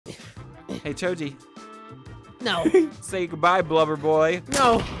Hey, Choji. No. Say goodbye, blubber boy.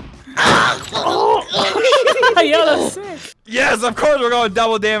 No. Yo, that's sick. Yes, of course we're going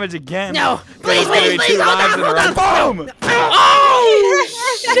double damage again. No. Please, There's gonna be please, two hold lives on, in a hold row. on. Boom! Oh,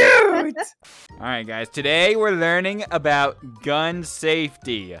 shoot. All right, guys. Today we're learning about gun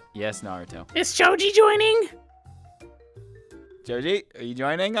safety. Yes, Naruto. Is Choji joining? Choji, are you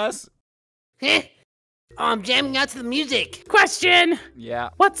joining us? Oh, I'm jamming out to the music. Question. Yeah.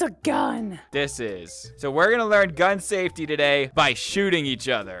 What's a gun? This is. So we're gonna learn gun safety today by shooting each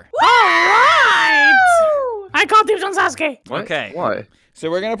other. All right. I call dibs on Sasuke. What? Okay. Why? So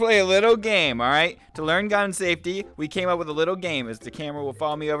we're gonna play a little game, all right? To learn gun safety, we came up with a little game. As the camera will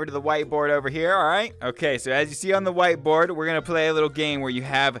follow me over to the whiteboard over here, all right? Okay, so as you see on the whiteboard, we're gonna play a little game where you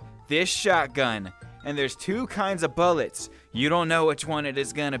have this shotgun, and there's two kinds of bullets. You don't know which one it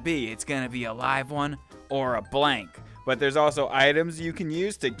is gonna be. It's gonna be a live one or a blank. But there's also items you can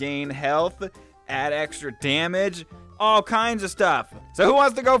use to gain health, add extra damage, all kinds of stuff. So who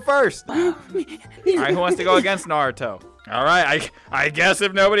wants to go first? All right, who wants to go against Naruto? All right, I guess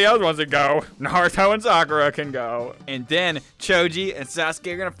if nobody else wants to go, Naruto and Sakura can go. And then Choji and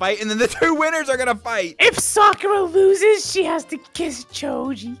Sasuke are gonna fight, and then the two winners are gonna fight. If Sakura loses, she has to kiss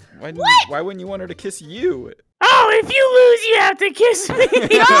Choji. Why wouldn't you want her to kiss you? Oh, if you lose, you have to kiss me.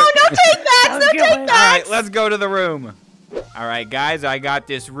 No, no take backs, no take All backs. right, let's go to the room. All right, guys, I got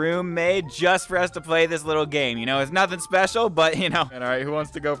this room made just for us to play this little game. You know, it's nothing special, but, you know. All right, who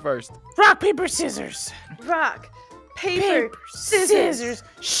wants to go first? Rock, paper, scissors. Rock, paper, scissors.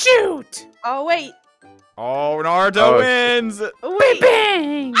 Shoot. Oh, wait. Oh, Naruto wins. Wait.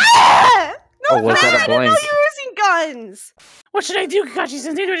 Bang. Ah! No, Oh, was that a I didn't know blank? you were using guns. What should I do,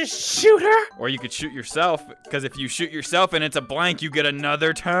 Kakashi-sensei? Do I just shoot her? Or you could shoot yourself, because if you shoot yourself and it's a blank, you get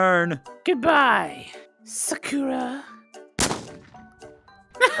another turn. Goodbye, Sakura.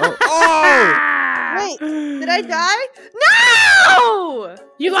 Oh! Wait, did I die? No!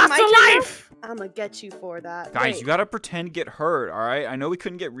 You Is it lost my a turn life. I'm gonna get you for that. Guys, Wait. you gotta pretend to get hurt, all right? I know we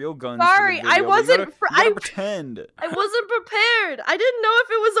couldn't get real guns. for Sorry, the I video, but wasn't You gotta pretend. I wasn't prepared. I didn't know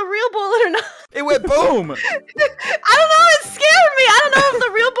if it was a real bullet or not. It went boom. I don't know. It scared me. I don't know if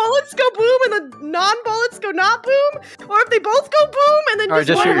the real bullets go boom and the non-bullets go not boom, or if they both go boom and then All right,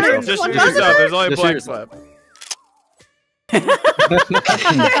 just just one shoot hurts, Just one shoot doesn't yourself. hurt. There's only Just blanks shoot. left.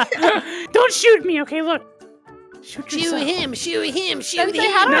 Don't shoot me, okay? Look. Shoot Shoot yourself. him, shoot him, shoot Sensei,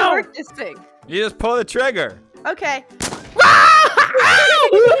 him. how do I No. work this thing? You just pull the trigger. Okay. This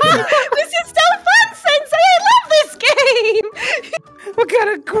is so fun, Sensei. I love this game. What kind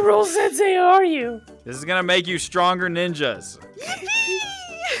of cruel sensei are you? This is gonna make you stronger ninjas.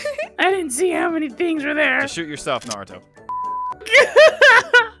 I didn't see how many things were there. Just shoot yourself, Naruto.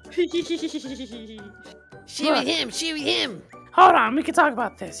 Shoot him, shoot him. Hold on, we can talk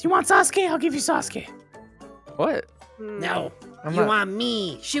about this. You want Sasuke? I'll give you Sasuke. What? No, I'm you not- want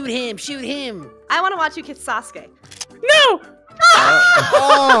me. Shoot him, shoot him. I want to watch you kiss Sasuke. No!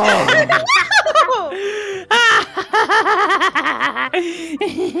 Oh!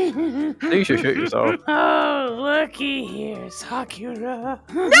 You should shoot yourself. Oh, looky here, Sakura.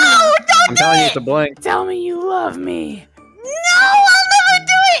 No, don't I'm telling you, it's a blank. Tell me you love me. No, I'll never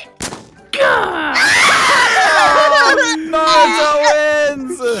do it. Gah! Naruto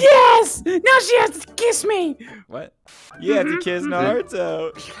wins! Yes! Now she has to kiss me. What? You have to kiss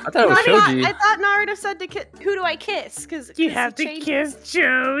Naruto. I thought it was Choji. I thought Naruto said to kiss. Who do I kiss? Because You have to kiss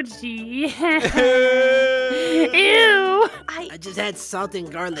Choji. Ew. Ew. I just had salt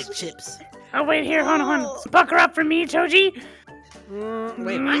and garlic chips. Oh, wait, here, hold on. Pucker up for me, Choji. Wait,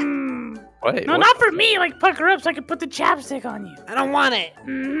 what? Mm. Wait, No, what? not for me. Like, pucker up so I can put the chapstick on you. I don't want it.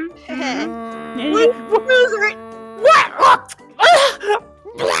 Mm-hmm. Loser. What?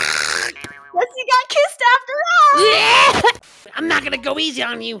 Yes, you got kissed after all. Yeah! I'm not gonna go easy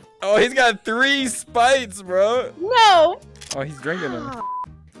on you. Oh, he's got 3 spites, bro. No. Oh, he's drinking them.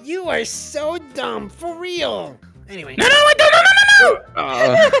 You are so dumb, for real. Anyway. No, wait, no.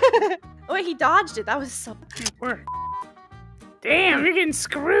 Oh, wait, he dodged it. That was so. Damn, you're getting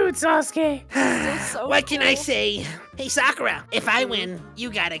screwed, Sasuke. so What can I say? Hey, Sakura, if I win,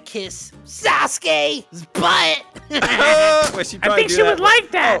 you gotta kiss Sasuke's butt. Wait, she I probably think do she that. would like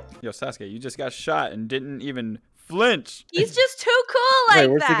that. Oh. Yo, Sasuke, you just got shot and didn't even flinch. He's just too cool like Wait,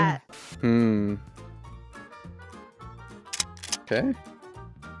 where's the that. Okay.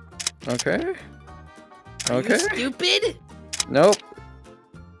 Okay. Are Okay. you stupid? Nope.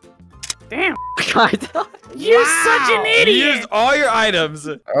 Damn, I thought- you're such an You idiot. used all your items.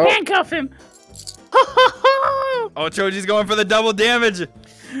 Oh, Handcuff him. Oh, Choji's going for the double damage.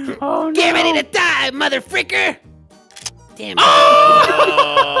 Oh, no. Get ready to die, motherfricker. Damn it.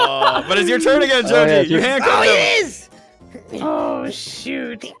 Oh, But it's your turn again, Choji. yeah, you handcuffed him. it is! Oh,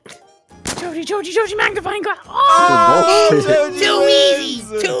 shoot. Choji, magnifying glass. Oh, Bullshit. Choji Too wins.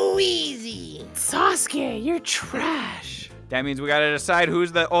 easy! Too easy! Sasuke, you're trash. That means we gotta decide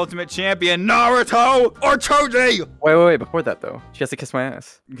who's the ultimate champion, Naruto or Choji. Wait. Before that, though, she has to kiss my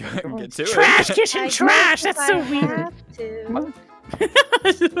ass. Get to Trash it. kissing trash. That's so weird.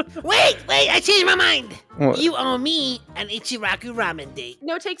 Wait, I changed my mind! What? You owe me an Ichiraku ramen date.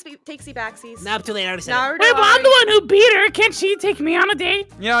 No takesy backsies. Not too late, I already said it. Naruto, Wait, well, I'm the one who beat her. Can't she take me on a date?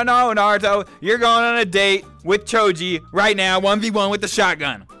 No, Naruto. You're going on a date with Choji right now, 1v1 with the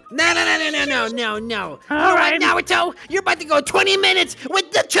shotgun. No. All right. Naruto, you're about to go 20 minutes with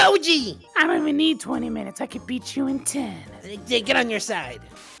the Choji! I don't even need 20 minutes. I could beat you in 10. Get on your side.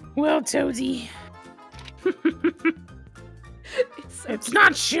 Well, Toadie, It's it's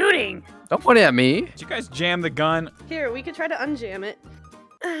not shooting. Don't point it at me. Did you guys jam the gun? Here, we could try to unjam it.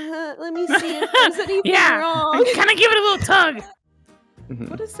 Let me see if there's anything Yeah, wrong. kind of give it a little tug.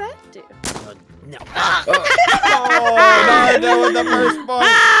 What does that do? No. Oh, Naruto with the first point.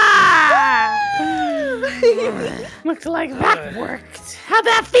 Ah! Looks like that worked. How'd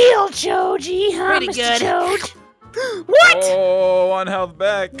that feel, Choji? Huh, Pretty Mr. good. Choj? What? Oh, 1 health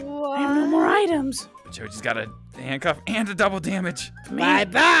back. I have no more items. But Choji's got a handcuff and a double damage.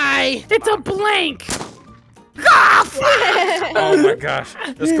 Bye-bye! It's a blank. Oh my gosh.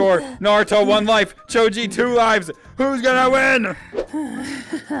 The score, Naruto 1 life, Choji 2 lives. Who's gonna win?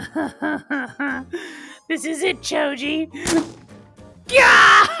 This is it, Choji.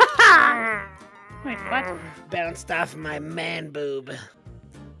 Gah! Wait, what? Bounced off my man boob.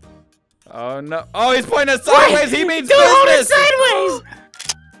 Oh no. Oh, he's pointing us sideways. He means Don't hold it business. sideways.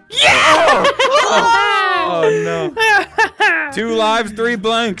 Yeah! Oh no. 2 lives, 3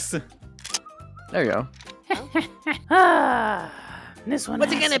 blanks. There you go. This one.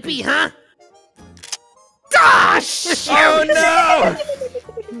 What's it has gonna to be, huh? Ah, shoot! Oh no.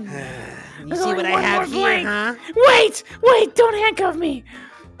 You see what I have here, huh? Wait! Don't handcuff me.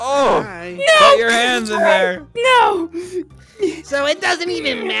 Oh. Bye. Put your hands in there. No. So it doesn't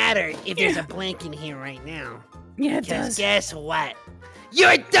even matter if there's a blank in here right now. Yeah, it Because does. guess what?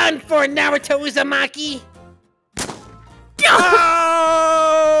 You're done for, Naruto Uzumaki!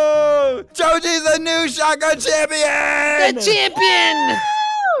 Oh! Choji's the new shotgun champion. The champion!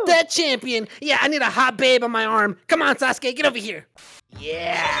 The champion! Yeah, I need a hot babe on my arm. Come on, Sasuke, get over here.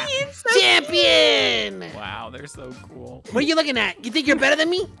 Yeah! Champion! Wow, they're so cool. What are you looking at? You think you're better than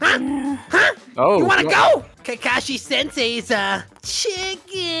me? Huh? Huh? Oh. You wanna go? Kakashi Sensei's chicken.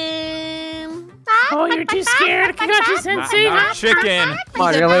 Oh, you're too scared, Kakashi Sensei? Not chicken. Come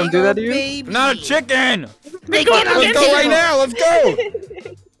on, He's you're a gonna let him big do that old to you? baby. Not a chicken. They get on Let's the go right table. now. Let's go.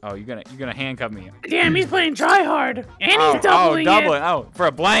 Oh, you're gonna handcuff me. Damn, he's playing try hard. And Oh, he's doubling doubling. it. Oh, for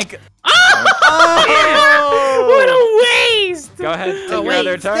a blank. Oh! What a waste! Go ahead, take Oh your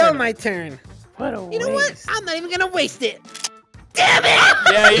other wait, still turn. my turn. What a You know what? waste. I'm not even gonna waste it. Damn it!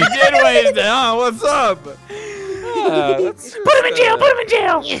 Yeah, you did waste it, huh? What's up? Put him in jail! Put him in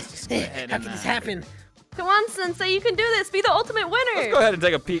jail! Yes. ahead How and, can this happen? Come on, Sensei, you can do this. Be the ultimate winner. Let's go ahead and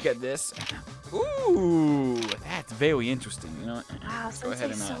take a peek at this. Ooh, that's very interesting. You know what? Wow, Go ahead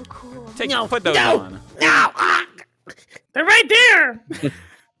Sensei's and so cool. put those no, on. no! Ah! They're right there!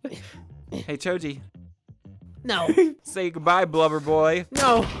 Hey, Choji, No, say goodbye, blubber boy.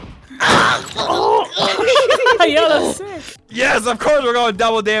 no. Yo, that's sick. Yes, of course we're going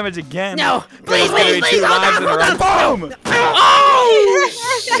double damage again. No, please, It's gonna be please, 2 hold lives on, in a hold row. on. Boom! Oh,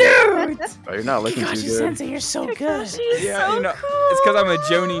 shoot! Oh, you're not looking too Kakashi good. Sensei, you're so good. Kakashi's Yeah, so you know, cool. it's because I'm a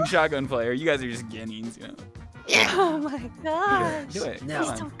Jonin shotgun player. You guys are just guineas, you know. Oh my gosh. Do it. No. He's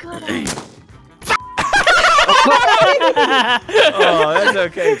Come so on. good at it. Oh, that's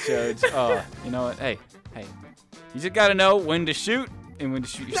okay, Choj. Oh, you know what? Hey. You just gotta know when to shoot and when to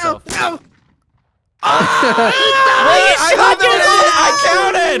shoot No, yourself. no. Wait, I thought there was I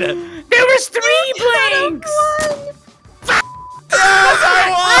counted! There was 3 blanks! Yes,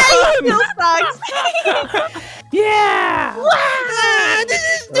 I won! Still sucks. Yeah! Ah, this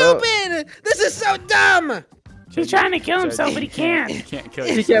is stupid. This is so dumb. He's trying to kill himself, but he You can't. can't kill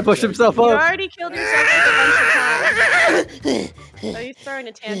He yourself. can't push himself You up. already killed yourself like a bunch of times. Oh, he's throwing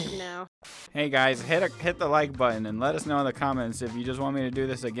a tantrum now. Hey guys, hit the like button and let us know in the comments if you just want me to do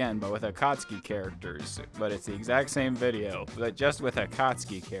this again, but with Akatsuki characters. But it's the exact same video, but just with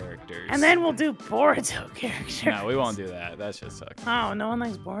Akatsuki characters. And then we'll do Boruto characters. No, we won't do that. That just sucks. Oh, no one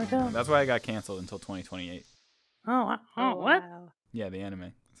likes Boruto? That's why I got canceled until 2028. Oh, what? Wow. Yeah, the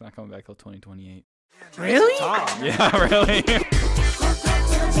anime. It's not coming back till 2028. Really? Yeah, really? Go back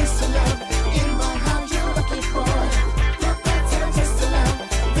to the taste of love. In my heart, you're looking for.